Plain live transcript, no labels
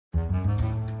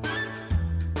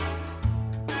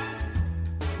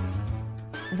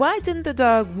Why didn't the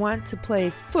dog want to play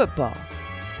football?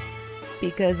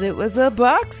 Because it was a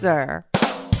boxer.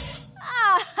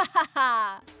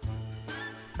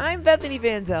 I'm Bethany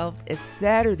Van Delft. It's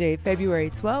Saturday,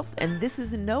 February 12th, and this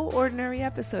is no ordinary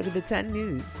episode of the 10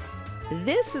 News.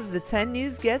 This is the 10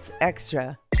 News Gets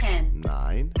Extra. 10,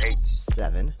 9, 8,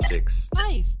 7, 6,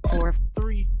 5, 4,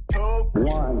 3, 2,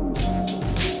 1.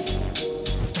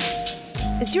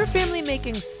 Is your family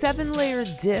making 7-layer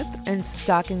dip and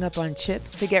stocking up on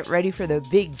chips to get ready for the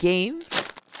big game?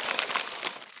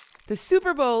 The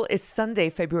Super Bowl is Sunday,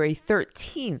 February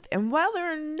 13th, and while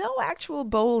there are no actual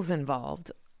bowls involved,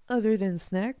 other than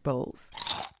snack bowls,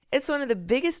 it's one of the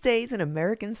biggest days in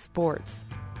American sports.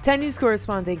 10 News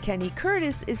correspondent Kenny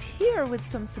Curtis is here with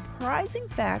some surprising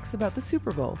facts about the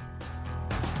Super Bowl.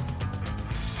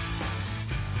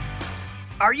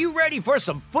 Are you ready for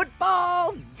some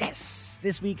football? Yes!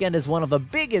 This weekend is one of the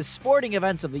biggest sporting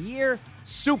events of the year,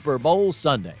 Super Bowl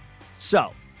Sunday.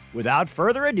 So, without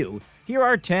further ado, here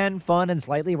are 10 fun and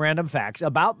slightly random facts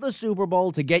about the Super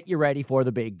Bowl to get you ready for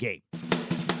the big game.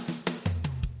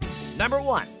 Number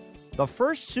 1. The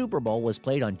first Super Bowl was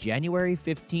played on January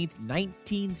 15th,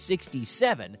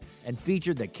 1967, and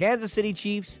featured the Kansas City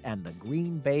Chiefs and the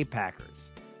Green Bay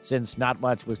Packers. Since not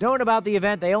much was known about the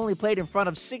event, they only played in front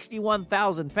of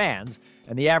 61,000 fans,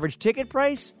 and the average ticket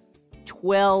price?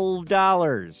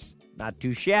 $12. Not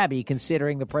too shabby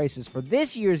considering the prices for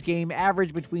this year's game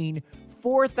average between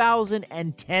 $4,000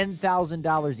 and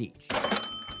 $10,000 each.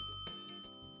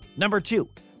 Number 2.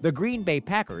 The Green Bay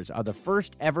Packers are the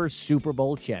first ever Super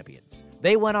Bowl champions.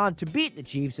 They went on to beat the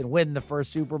Chiefs and win the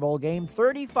first Super Bowl game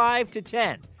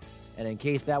 35-10. And in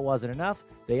case that wasn't enough,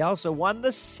 they also won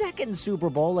the second Super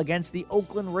Bowl against the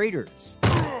Oakland Raiders.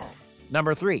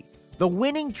 Number 3. The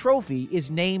winning trophy is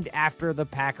named after the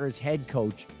Packers head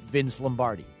coach, Vince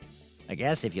Lombardi. I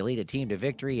guess if you lead a team to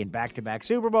victory in back-to-back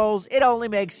Super Bowls, it only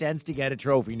makes sense to get a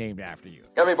trophy named after you.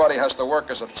 Everybody has to work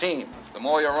as a team. The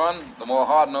more you run, the more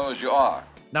hard-nosed you are.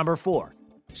 Number 4.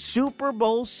 Super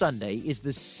Bowl Sunday is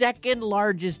the second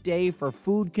largest day for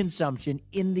food consumption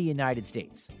in the United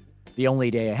States. The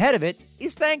only day ahead of it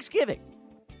is Thanksgiving.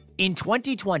 In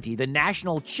 2020, the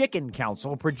National Chicken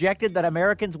Council projected that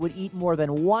Americans would eat more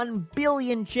than 1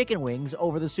 billion chicken wings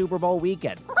over the Super Bowl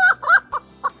weekend.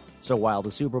 So while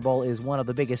the Super Bowl is one of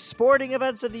the biggest sporting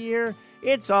events of the year,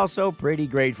 it's also pretty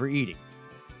great for eating.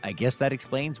 I guess that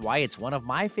explains why it's one of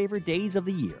my favorite days of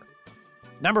the year.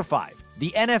 Number 5.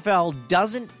 The NFL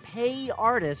doesn't pay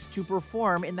artists to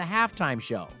perform in the halftime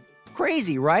show.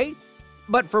 Crazy, right?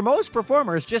 But for most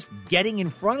performers, just getting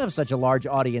in front of such a large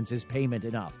audience is payment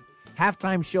enough.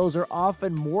 Halftime shows are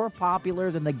often more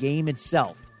popular than the game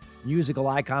itself. Musical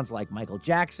icons like Michael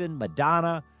Jackson,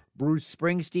 Madonna, Bruce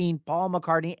Springsteen, Paul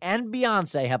McCartney, and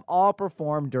Beyoncé have all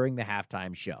performed during the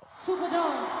halftime show.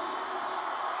 Superdome.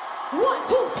 1,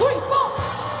 2, 3, 4.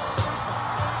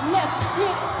 Let's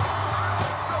get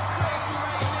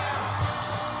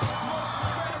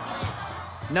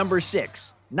it. Number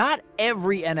 6. Not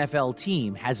every NFL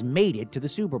team has made it to the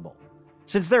Super Bowl.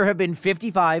 Since there have been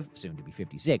 55, soon to be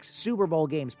 56, Super Bowl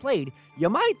games played, you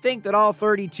might think that all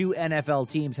 32 NFL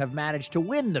teams have managed to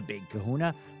win the Big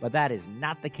Kahuna, but that is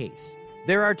not the case.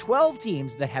 There are 12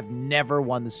 teams that have never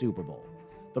won the Super Bowl.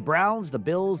 The Browns, the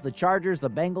Bills, the Chargers, the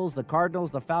Bengals, the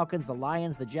Cardinals, the Falcons, the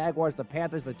Lions, the Jaguars, the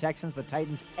Panthers, the Texans, the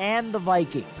Titans, and the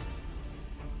Vikings.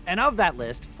 And of that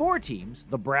list, 4 teams,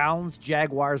 the Browns,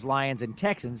 Jaguars, Lions, and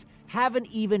Texans, haven't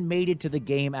even made it to the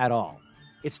game at all.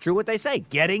 It's true what they say,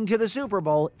 getting to the Super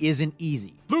Bowl isn't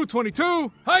easy. Blue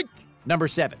 22, hike! Number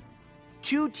 7.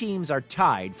 2 teams are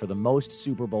tied for the most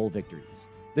Super Bowl victories.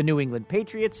 The New England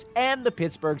Patriots and the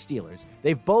Pittsburgh Steelers.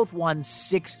 They've both won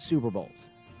 6 Super Bowls.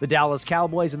 The Dallas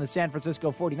Cowboys and the San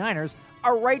Francisco 49ers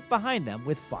are right behind them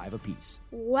with 5 apiece.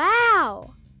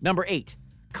 Wow! Number 8.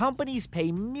 Companies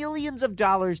pay millions of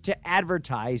dollars to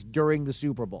advertise during the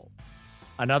Super Bowl.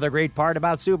 Another great part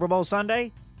about Super Bowl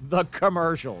Sunday? The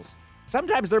commercials.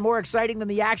 Sometimes they're more exciting than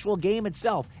the actual game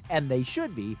itself, and they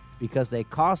should be because they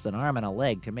cost an arm and a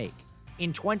leg to make.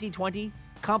 In 2020,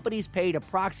 companies paid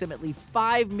approximately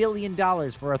 $5 million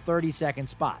for a 30-second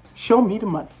spot. Show me the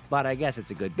money. But I guess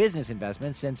it's a good business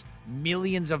investment since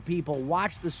millions of people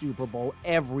watch the Super Bowl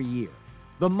every year.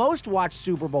 The most watched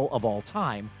Super Bowl of all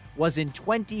time was in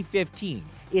 2015.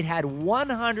 It had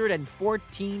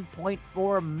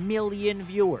 114.4 million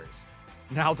viewers.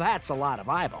 Now that's a lot of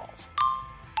eyeballs.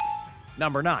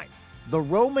 Number 9. The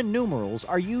Roman numerals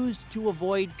are used to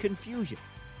avoid confusion.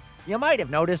 You might have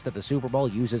noticed that the Super Bowl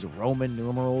uses Roman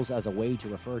numerals as a way to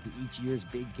refer to each year's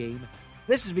big game.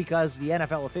 This is because the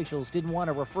NFL officials didn't want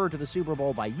to refer to the Super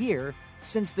Bowl by year,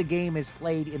 since the game is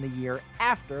played in the year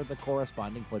after the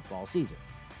corresponding football season.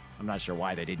 I'm not sure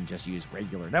why they didn't just use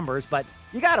regular numbers, but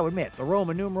you got to admit, the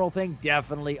Roman numeral thing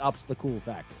definitely ups the cool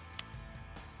factor.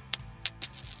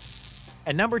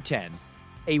 And number 10,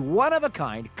 a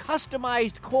one-of-a-kind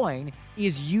customized coin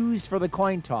is used for the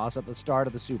coin toss at the start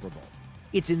of the Super Bowl.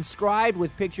 It's inscribed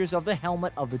with pictures of the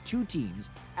helmet of the two teams,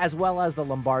 as well as the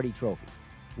Lombardi Trophy.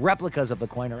 Replicas of the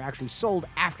coin are actually sold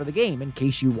after the game in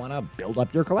case you want to build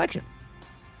up your collection.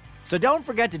 So don't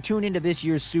forget to tune into this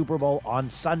year's Super Bowl on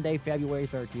Sunday, February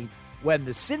 13th, when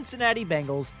the Cincinnati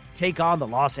Bengals take on the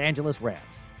Los Angeles Rams.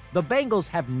 The Bengals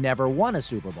have never won a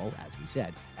Super Bowl, as we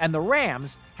said, and the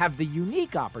Rams have the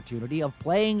unique opportunity of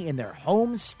playing in their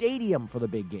home stadium for the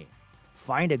big game.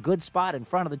 Find a good spot in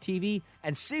front of the TV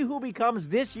and see who becomes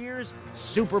this year's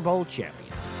Super Bowl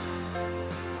champion.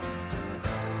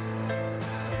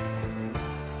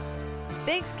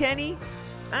 Thanks, Kenny.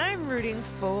 I'm rooting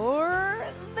for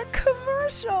the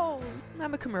commercials.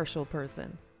 I'm a commercial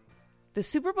person. The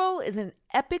Super Bowl is an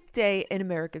epic day in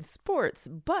American sports,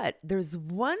 but there's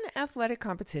one athletic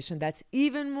competition that's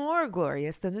even more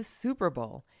glorious than the Super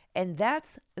Bowl, and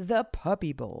that's the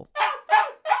Puppy Bowl.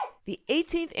 The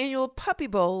 18th annual Puppy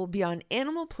Bowl will be on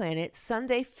Animal Planet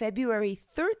Sunday, February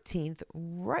 13th,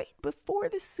 right before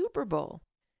the Super Bowl.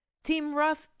 Team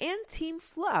Rough and Team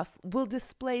Fluff will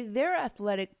display their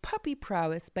athletic puppy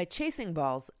prowess by chasing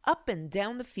balls up and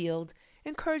down the field,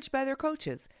 encouraged by their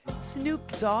coaches,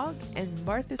 Snoop Dogg and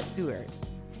Martha Stewart.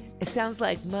 It sounds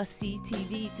like must-see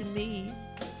TV to me.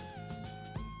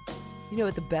 You know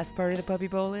what the best part of the Puppy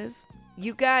Bowl is?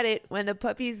 You got it, when the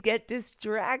puppies get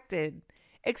distracted.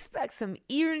 Expect some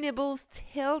ear nibbles,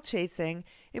 tail chasing,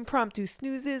 impromptu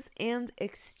snoozes, and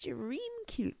extreme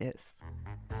cuteness.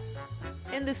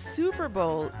 In the Super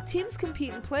Bowl, teams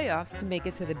compete in playoffs to make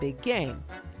it to the big game.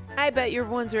 I bet you're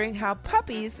wondering how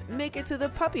puppies make it to the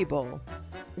Puppy Bowl.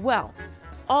 Well,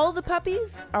 all the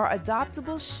puppies are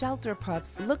adoptable shelter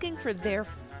pups looking for their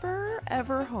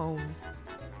forever homes.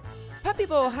 Puppy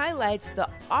Bowl highlights the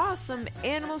awesome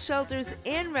animal shelters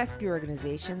and rescue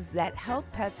organizations that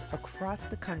help pets across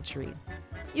the country.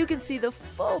 You can see the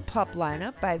full pup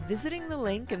lineup by visiting the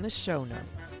link in the show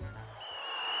notes.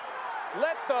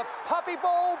 Let the Puppy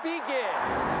Bowl begin.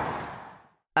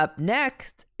 Up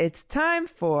next, it's time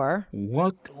for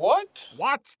What?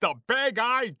 What's the big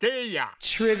idea?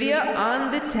 Trivia on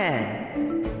the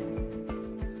 10.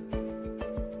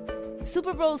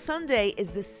 Super Bowl Sunday is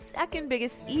the second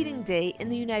biggest eating day in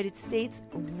the United States,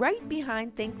 right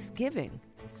behind Thanksgiving.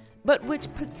 But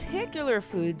which particular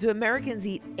food do Americans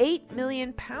eat 8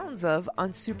 million pounds of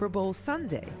on Super Bowl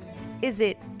Sunday? Is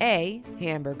it A,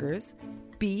 hamburgers,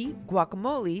 B,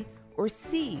 guacamole, or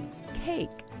C, cake?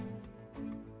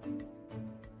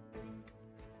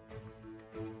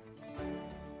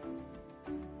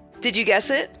 Did you guess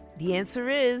it? The answer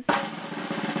is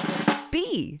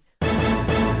B.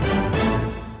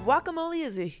 Guacamole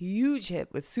is a huge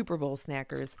hit with Super Bowl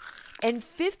snackers, and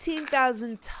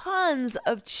 15,000 tons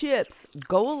of chips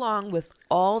go along with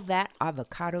all that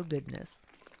avocado goodness.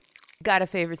 Got a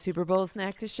favorite Super Bowl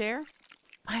snack to share?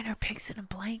 Mine are pigs in a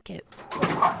blanket.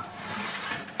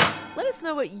 Let us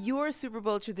know what your Super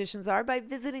Bowl traditions are by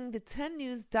visiting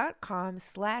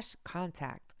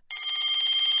the10news.com/contact.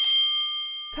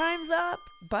 Time's up,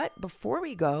 but before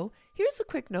we go, here's a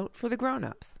quick note for the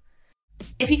grown-ups.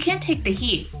 If you can't take the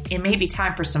heat, it may be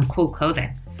time for some cool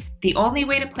clothing. The only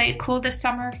way to play it cool this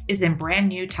summer is in brand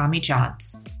new Tommy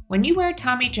Johns. When you wear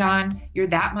Tommy John, you're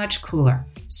that much cooler,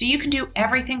 so you can do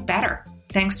everything better,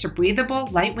 thanks to breathable,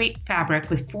 lightweight fabric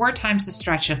with 4 times the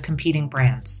stretch of competing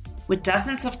brands. With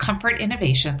dozens of comfort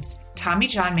innovations, Tommy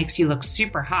John makes you look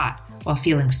super hot while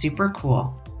feeling super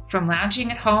cool. From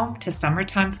lounging at home to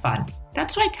summertime fun.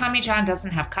 That's why Tommy John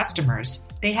doesn't have customers,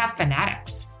 they have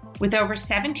fanatics. With over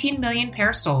 17 million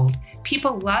pairs sold,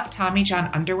 people love Tommy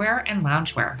John underwear and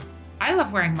loungewear. I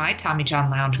love wearing my Tommy John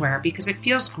loungewear because it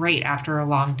feels great after a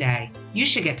long day. You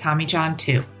should get Tommy John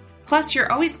too. Plus,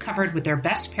 you're always covered with their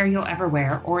best pair you'll ever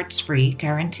wear or it's free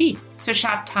guarantee. So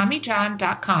shop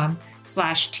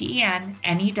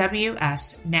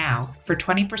TommyJohn.com/TENNEWS now for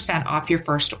 20% off your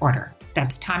first order.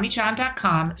 That's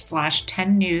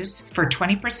TommyJohn.com/10news for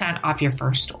 20% off your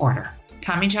first order.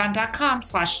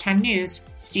 TommyJohn.com/10news.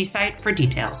 See site for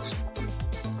details.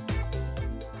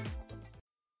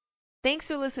 Thanks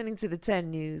for listening to the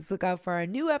 10 News. Look out for our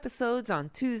new episodes on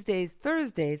Tuesdays,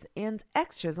 Thursdays, and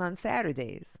extras on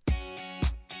Saturdays.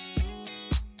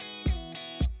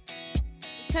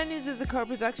 The 10 News is a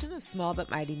co-production of Small But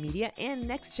Mighty Media and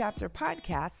Next Chapter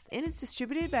Podcasts and is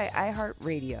distributed by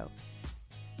iHeartRadio.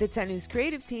 The 10 News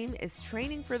creative team is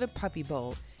training for the Puppy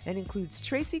Bowl and includes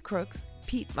Tracy Crooks,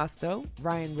 Pete Musto,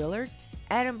 Ryan Willard,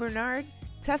 Adam Bernard,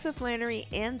 Tessa Flannery,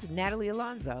 and Natalie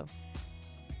Alonso.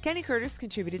 Kenny Curtis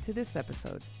contributed to this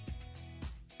episode.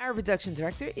 Our production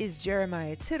director is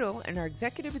Jeremiah Tittle, and our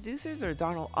executive producers are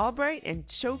Donald Albright and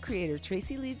show creator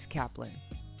Tracy Leeds Kaplan.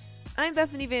 I'm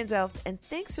Bethany Van Delft, and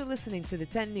thanks for listening to the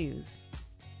 10 News.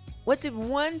 What did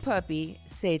one puppy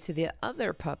say to the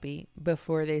other puppy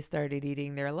before they started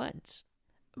eating their lunch?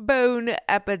 Bon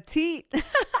appetit!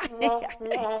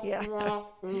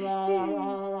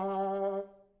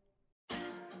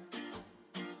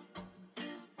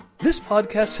 This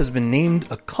podcast has been named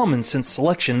a Common Sense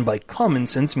selection by Common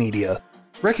Sense Media,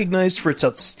 recognized for its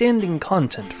outstanding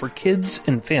content for kids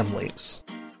and families.